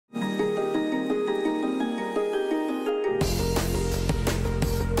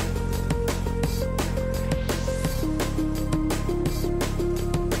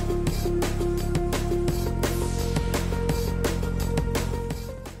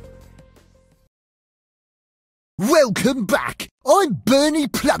Welcome back. I'm Reggie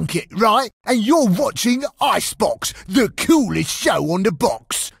Plunkett, right? And you're watching ICEBOX, the coolest show on the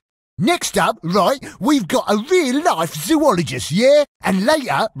box. Next up, right, we've got a real-life zoologist, yeah? And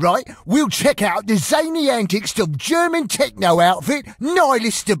later, right, we'll check out the zany antics of German techno outfit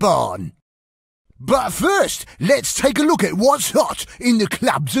Nihilstobahn. But first, let's take a look at what's hot in the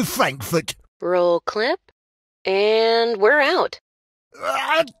clubs of Frankfurt. Roll clip, and we're out.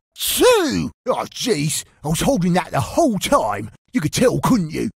 Achoo! Oh, jeez, I was holding that the whole time. You could tell, couldn't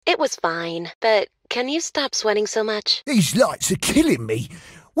you? It was fine, but can you stop sweating so much? These lights are killing me.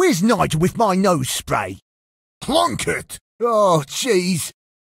 Where's Nigel with my nose spray? Plunkett! Oh, jeez.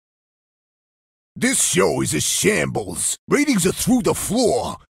 This show is a shambles. Ratings are through the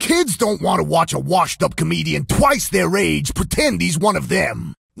floor. Kids don't want to watch a washed-up comedian twice their age pretend he's one of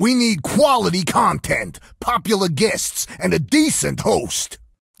them. We need quality content, popular guests, and a decent host.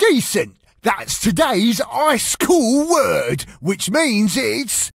 Decent. That's today's ice cool word, which means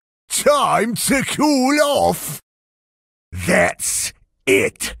it's time to cool off. That's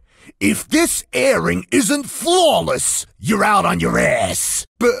it. If this airing isn't flawless, you're out on your ass.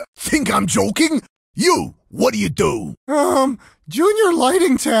 But think I'm joking? You, what do? Junior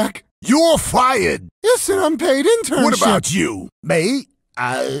lighting tech. You're fired. It's an unpaid internship. What about you? me,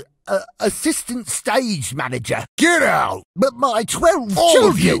 assistant stage manager. Get out. But my 12 All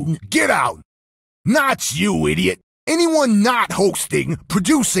of children. you, get out. Not you, idiot. Anyone not hosting,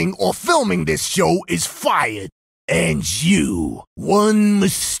 producing, or filming this show is fired. And you, one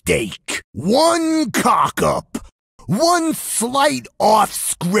mistake, one cock-up, one slight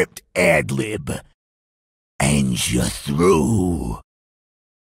off-script ad-lib, and you're through.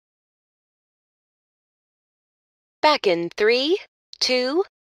 Back in 3, 2...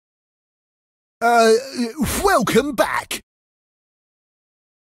 Welcome back.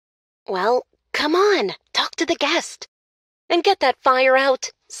 Well, come on, talk to the guest. And get that fire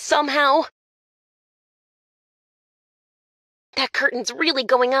out, somehow. That curtain's really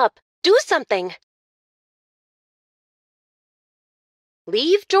going up. Do something.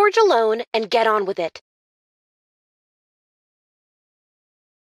 Leave George alone and get on with it.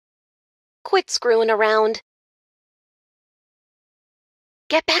 Quit screwing around.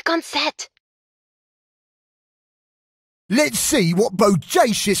 Get back on set. Let's see what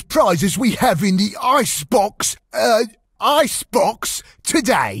bodacious prizes we have in the ICEBOX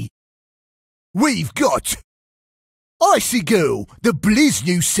today. We've got Icy Girl, the Blizz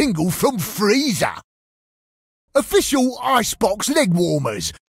new single from Freezer. Official ICEBOX leg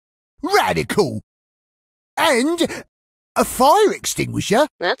warmers. Radical. And a fire extinguisher.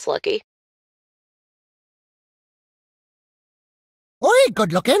 That's lucky. Oi,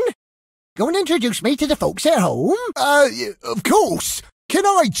 good looking. Go and introduce me to the folks at home. Of course. Can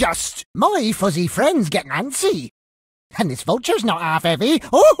I just... My fuzzy friend's getting antsy. And this vulture's not half heavy.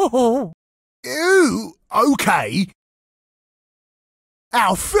 Oh! Ooh, okay.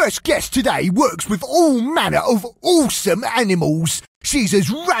 Our first guest today works with all manner of awesome animals. She's as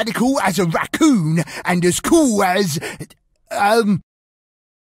radical as a raccoon and as cool as... A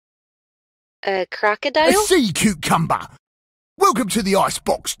crocodile? a sea cucumber. Welcome to the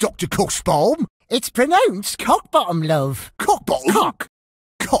ICEBOX, Dr. Kochbaum. It's pronounced cock-bottom, love. Cock-bottom?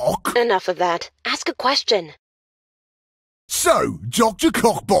 Cock? Enough of that. Ask a question. So, Dr.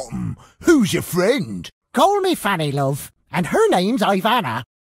 Cockbottom, who's your friend? Call me Fanny, love. And her name's Ivana.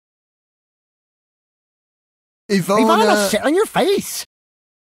 Ivana, sit on your face.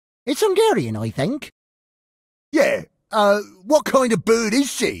 It's Hungarian, I think. Yeah, what kind of bird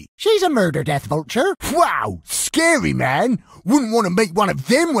is she? She's a murder death vulture. Wow, scary, man. Wouldn't want to meet one of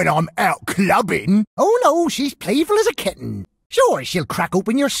them when I'm out clubbing. Oh no, she's playful as a kitten. Sure, she'll crack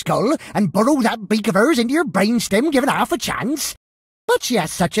open your skull and burrow that beak of hers into your brainstem given half a chance. But she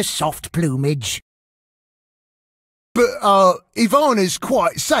has such a soft plumage. But, Ivana's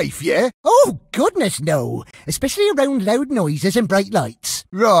quite safe, yeah? Oh, goodness, no. Especially around loud noises and bright lights.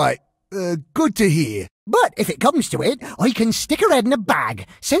 Right, good to hear. But if it comes to it, I can stick her head in a bag,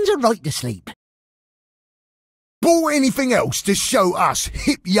 sends her right to sleep. Bought anything else to show us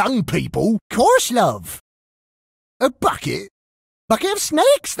hip young people? Course, love. A bucket? Bucket of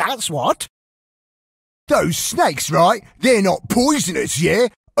snakes, that's what. Those snakes, right? They're not poisonous, yeah?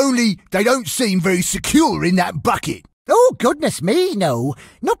 Only they don't seem very secure in that bucket. Oh, goodness me, no.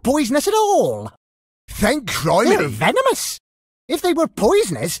 Not poisonous at all. Thank criminy. They're venomous. If they were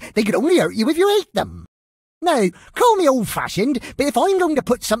poisonous, they could only hurt you if you ate them. Now, call me old-fashioned, but if I'm going to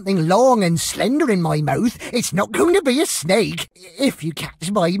put something long and slender in my mouth, it's not going to be a snake, if you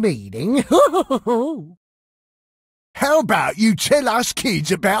catch my meaning. How about you tell us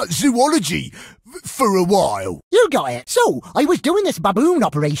kids about zoology? for a while. You got it. So, I was doing this baboon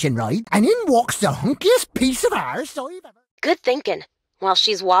operation, right? And in walks the hunkiest piece of arse I've ever... Good thinking. While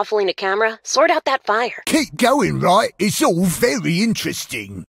she's waffling to camera, sort out that fire. Keep going, right? It's all very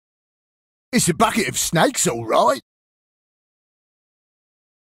interesting. It's a bucket of snakes, all right.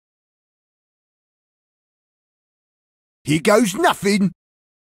 Here goes nothing.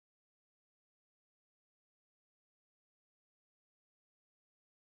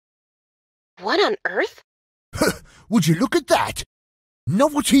 What on earth? Would you look at that?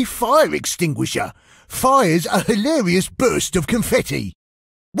 Novelty fire extinguisher. Fires a hilarious burst of confetti.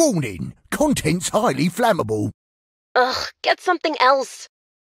 Warning, contents highly flammable. Ugh, get something else.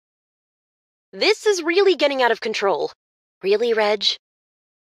 This is really getting out of control. Really, Reg?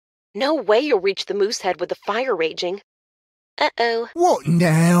 No way you'll reach the moose head with the fire raging. Uh-oh. What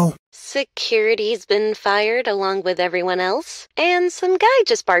now? Security's been fired along with everyone else, and some guy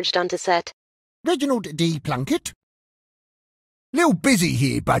just barged onto set. Reginald D. Plunkett? Little busy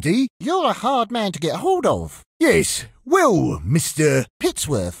here, buddy. You're a hard man to get hold of. Yes, well, Mr.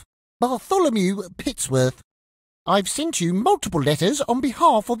 Pitsworth. Bartholomew Pitsworth. I've sent you multiple letters on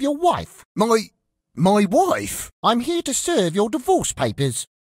behalf of your wife. My wife? I'm here to serve your divorce papers.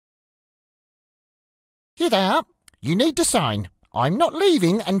 Here they are. You need to sign. I'm not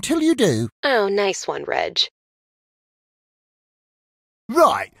leaving until you do. Oh, nice one, Reg.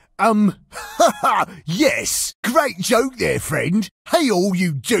 Right, yes, great joke there, friend. Hey, all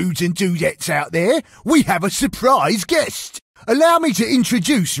you dudes and dudettes out there, we have a surprise guest. Allow me to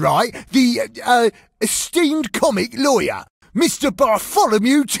introduce, right, the, esteemed comic lawyer, Mr.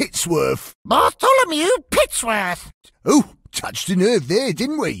 Bartholomew Titsworth. Bartholomew Pitsworth! Oh, touched a nerve there,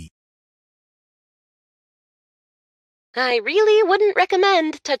 didn't we? I really wouldn't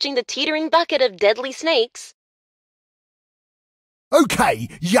recommend touching the teetering bucket of deadly snakes. Okay,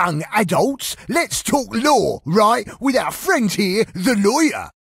 young adults, let's talk law, right, with our friend here, the lawyer.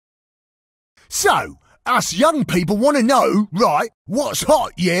 So, us young people want to know, right, what's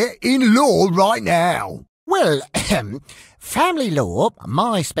hot, yeah, in law right now? Well, family law,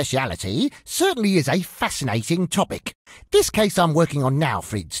 my speciality, certainly is a fascinating topic. This case I'm working on now,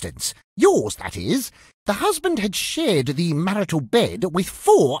 for instance, yours, that is, the husband had shared the marital bed with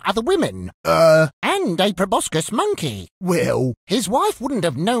 4 other women. And a proboscis monkey. Well... His wife wouldn't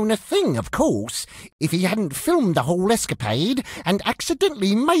have known a thing, of course, if he hadn't filmed the whole escapade and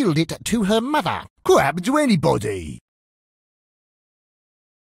accidentally mailed it to her mother. Could happen to anybody.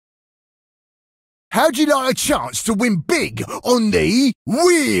 How'd you like a chance to win big on the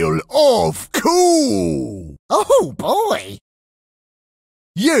Wheel of Cool? Oh, boy!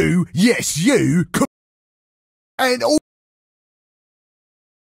 You, yes, you, and all...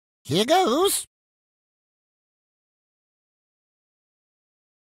 Here goes.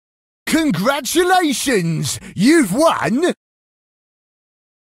 Congratulations! You've won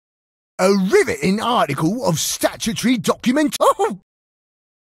a riveting article of statutory document... Oh!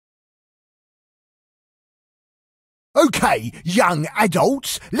 Okay, young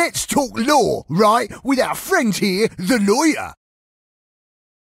adults, let's talk law, right, with our friend here, the lawyer.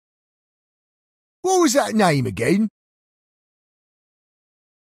 What was that name again?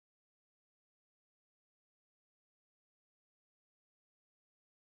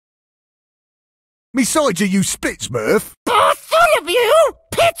 Besides you Spitzworth. Bartholomew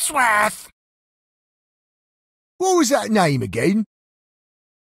Pitsworth! What was that name again?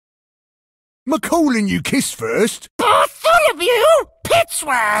 McCall you kiss first. Bartholomew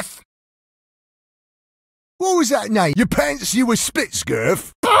Pitsworth! What was that name? Your pants you were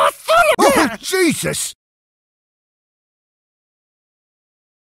Spitzgirth. Bartholomew! Oh, Jesus!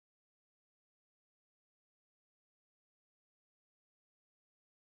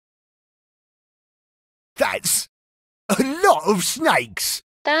 That's a lot of snakes.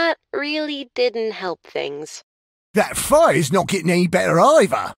 That really didn't help things. That fire's not getting any better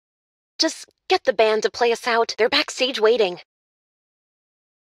either. Just get the band to play us out. They're backstage waiting.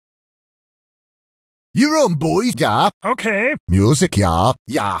 You're on, boys. Yeah. Okay. Music, yeah.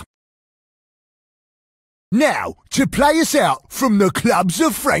 Yeah. Now, to play us out from the clubs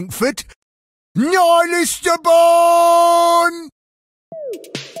of Frankfurt, Nihilstobahn!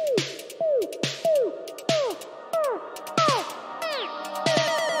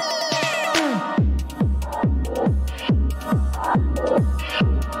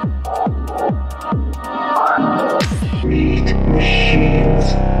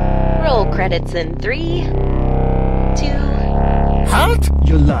 Roll credits in 3, 2... Halt!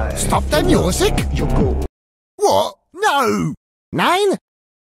 You lie. Stop the music! You go. What? No! 9.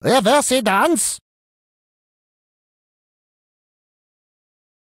 Reverse dance.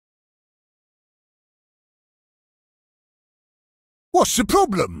 What's the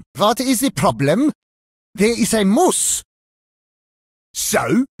problem? What is the problem? There is a moose.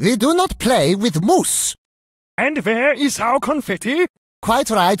 So? We do not play with moose. And where is our confetti? Quite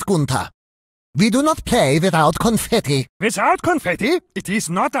right, Gunther. We do not play without confetti. Without confetti, it is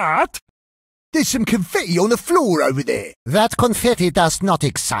not art. There's some confetti on the floor over there. That confetti does not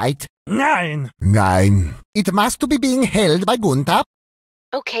excite. Nein. Nein. It must be being held by Gunther.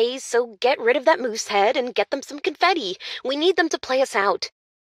 Okay, so get rid of that moose head and get them some confetti. We need them to play us out.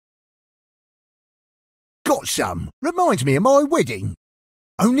 Got some. Reminds me of my wedding.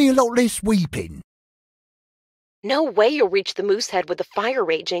 Only a lot less weeping. No way you'll reach the moose head with the fire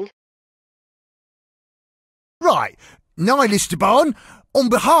raging. Right. Nihilstobahn, on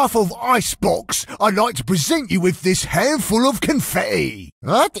behalf of ICEBOX, I'd like to present you with this handful of confetti.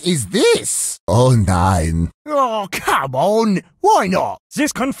 What is this? Oh, nein. Oh, come on. Why not?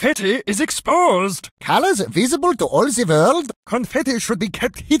 This confetti is exposed. Colors visible to all the world? Confetti should be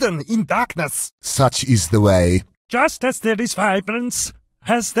kept hidden in darkness. Such is the way. Just as there is vibrance,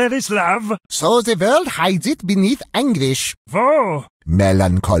 as there is love. So the world hides it beneath anguish. Whoa.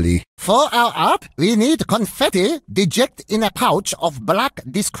 Melancholy. For our art, we need confetti deject in a pouch of black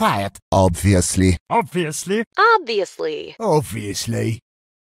disquiet. Obviously. Obviously. Obviously. Obviously.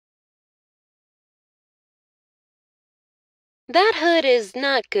 That hood is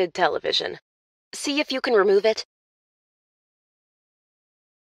not good television. See if you can remove it.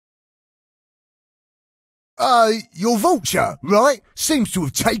 Your vulture, right? Seems to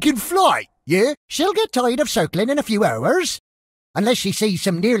have taken flight, yeah? She'll get tired of circling in a few hours. Unless she sees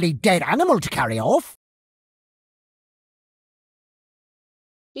some nearly dead animal to carry off.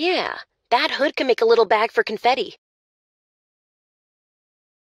 Yeah, that hood can make a little bag for confetti.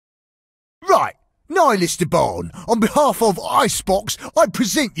 Right. Nihilstobahn, on behalf of ICEBOX, I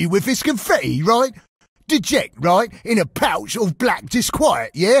present you with this confetti, right? Deject, right? In a pouch of black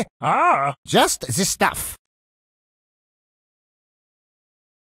disquiet, yeah? Ah. Just the stuff.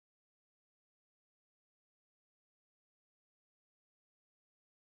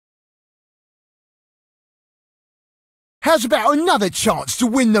 How's about another chance to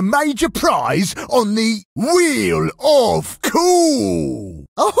win the major prize on the Wheel of Cool?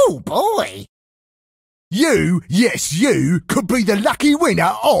 Oh, boy! You, yes you, could be the lucky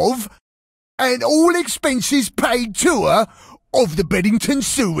winner of an all-expenses-paid tour of the Beddington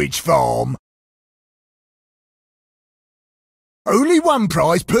Sewage Farm. Only one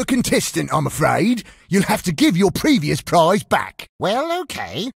prize per contestant, I'm afraid. You'll have to give your previous prize back. Well,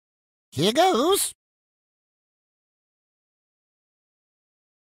 okay. Here goes.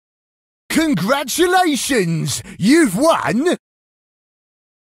 Congratulations! You've won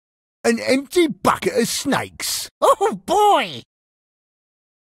an empty bucket of snakes. Oh, boy!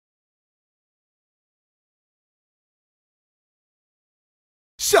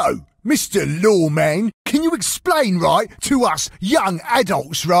 So, Mr. Lawman, can you explain, right, to us young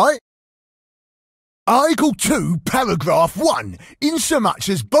adults, right? Article 2, paragraph 1, insomuch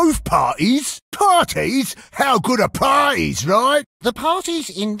as both parties... Parties? How good are parties, right? The parties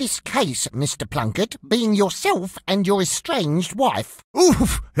in this case, Mr. Plunkett, being yourself and your estranged wife.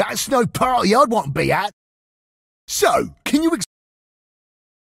 Oof, that's no party I'd want to be at. So, can you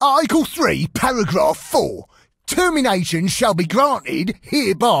Article 3, paragraph 4, termination shall be granted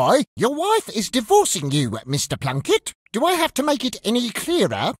hereby... Your wife is divorcing you, Mr. Plunkett. Do I have to make it any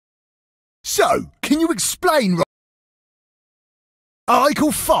clearer? So, can you explain...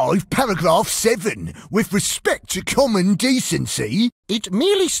 Article 5, paragraph 7, with respect to common decency... It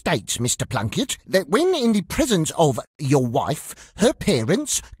merely states, Mr. Plunkett, that when in the presence of your wife, her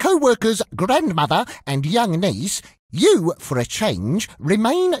parents, co-workers, grandmother and young niece, you, for a change,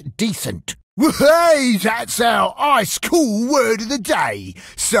 remain decent. Hey, that's our ice-cool word of the day.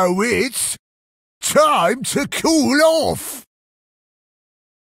 So it's... time to cool off.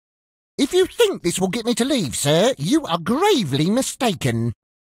 If you think this will get me to leave, sir, you are gravely mistaken.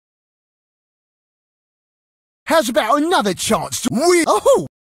 How's about another chance to win? Oh!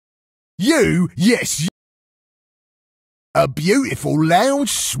 You, yes, you. A beautiful lounge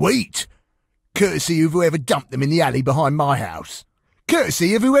suite. Courtesy of whoever dumped them in the alley behind my house.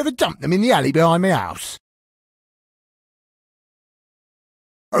 Courtesy of whoever dumped them in the alley behind my house.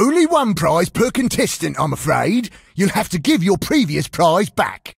 Only one prize per contestant, I'm afraid. You'll have to give your previous prize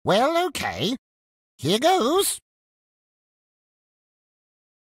back. Well, okay. Here goes.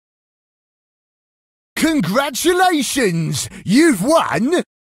 Congratulations! You've won...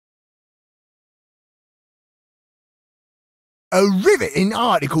 a riveting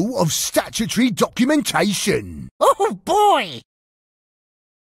article of statutory documentation. Oh, boy!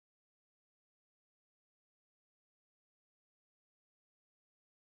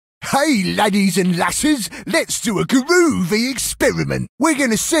 Okay, laddies and lasses, let's do a groovy experiment. We're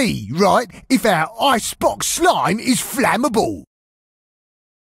gonna see, right, if our ICEBOX slime is flammable.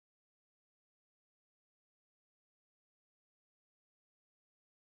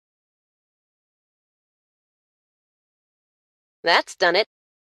 That's done it.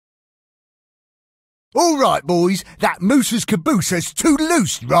 All right, boys, that moose's caboose's too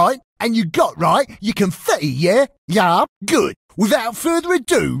loose, right? And you got, right, your confetti, yeah? Yeah, good. Without further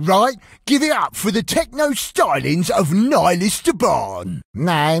ado, right, give it up for the techno stylings of Nihilstobahn.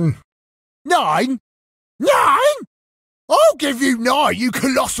 9. 9? 9? I'll give you 9, you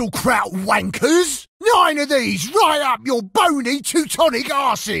colossal kraut wankers! 9 of these right up your bony Teutonic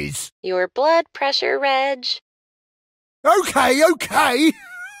arses! Your blood pressure, Reg. Okay.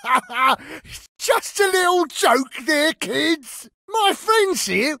 Just a little joke there, kids. My friends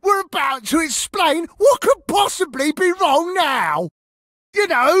here were about to explain what could possibly be wrong now. You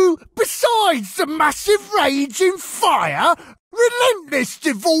know, besides the massive raging fire, relentless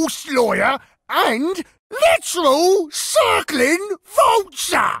divorce lawyer, and literal circling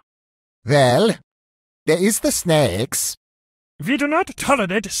vulture. Well, there is the snakes. We do not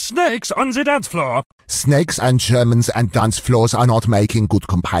tolerate snakes on the dance floor. Snakes and Germans and dance floors are not making good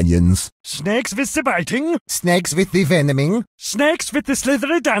companions. Snakes with the biting. Snakes with the venoming. Snakes with the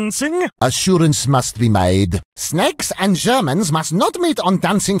slithery dancing. Assurance must be made. Snakes and Germans must not meet on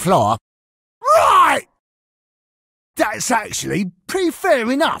dancing floor. Right! That's actually pretty fair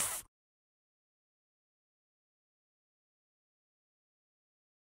enough.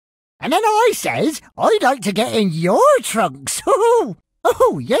 And then I says, I'd like to get in your trunks.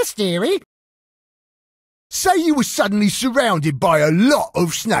 Oh, yes, dearie. Say you were suddenly surrounded by a lot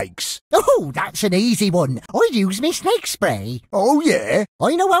of snakes. Oh, that's an easy one. I use me snake spray. Oh, yeah?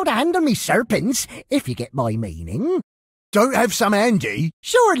 I know how to handle me serpents, if you get my meaning. Don't have some handy?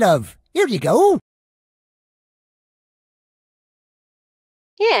 Sure, love. Here you go.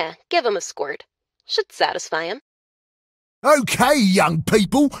 Yeah, give him a squirt. Should satisfy him. Okay, young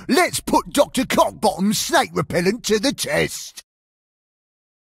people, let's put Dr. Cockbottom's snake repellent to the test.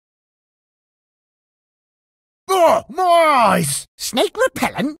 Oh, my eyes! Snake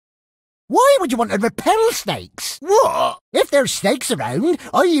repellent? Why would you want to repel snakes? What? If there's snakes around,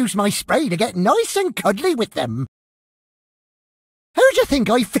 I use my spray to get nice and cuddly with them. How do you think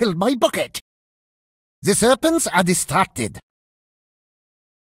I filled my bucket? The serpents are distracted.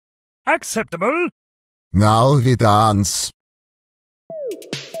 Acceptable. Now we dance.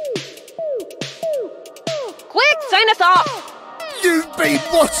 Quick, sign us off! You've been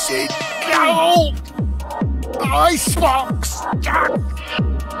watching now. ICEBOX.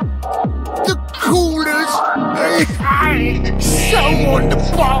 The coolest show on the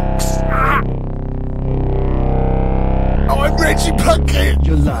box. I'm Reggie Plunkett.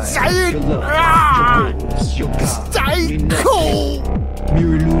 Your life, Say your it. love, your goals, your power, Stay mean cool. nothing.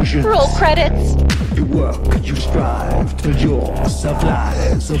 Mere illusions. Roll credits. You work, you strive to yours of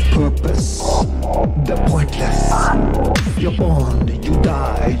lives of purpose. They're pointless. You're born, you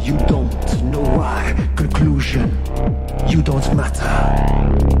die, you don't know why. Conclusion, you don't matter.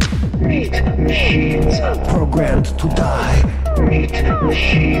 Meet machines. Programmed to die. Meet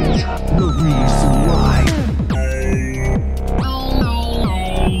machines. No reason why.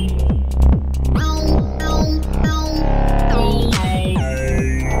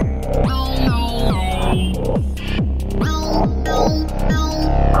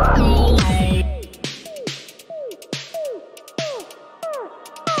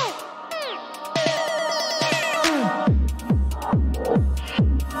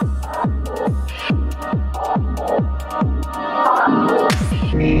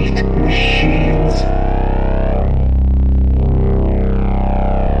 Meet machines.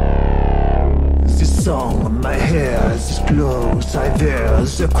 This song, my hair, this clothes I wear,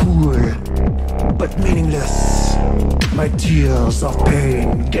 they're cool, but meaningless. My tears of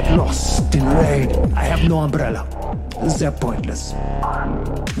pain get lost in rain. I have no umbrella, they're pointless.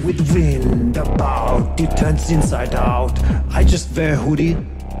 With wind about, it turns inside out. I just wear hoodie.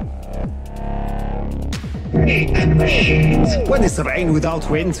 Meet machines. When is rain without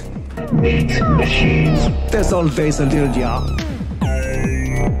wind? Meet machines. There's always a little jar.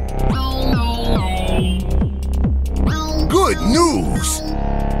 Good news!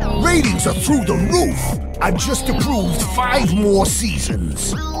 Ratings are through the roof. I've just approved 5 more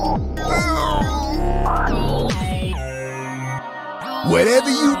seasons. Whatever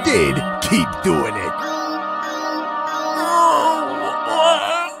you did, keep doing it.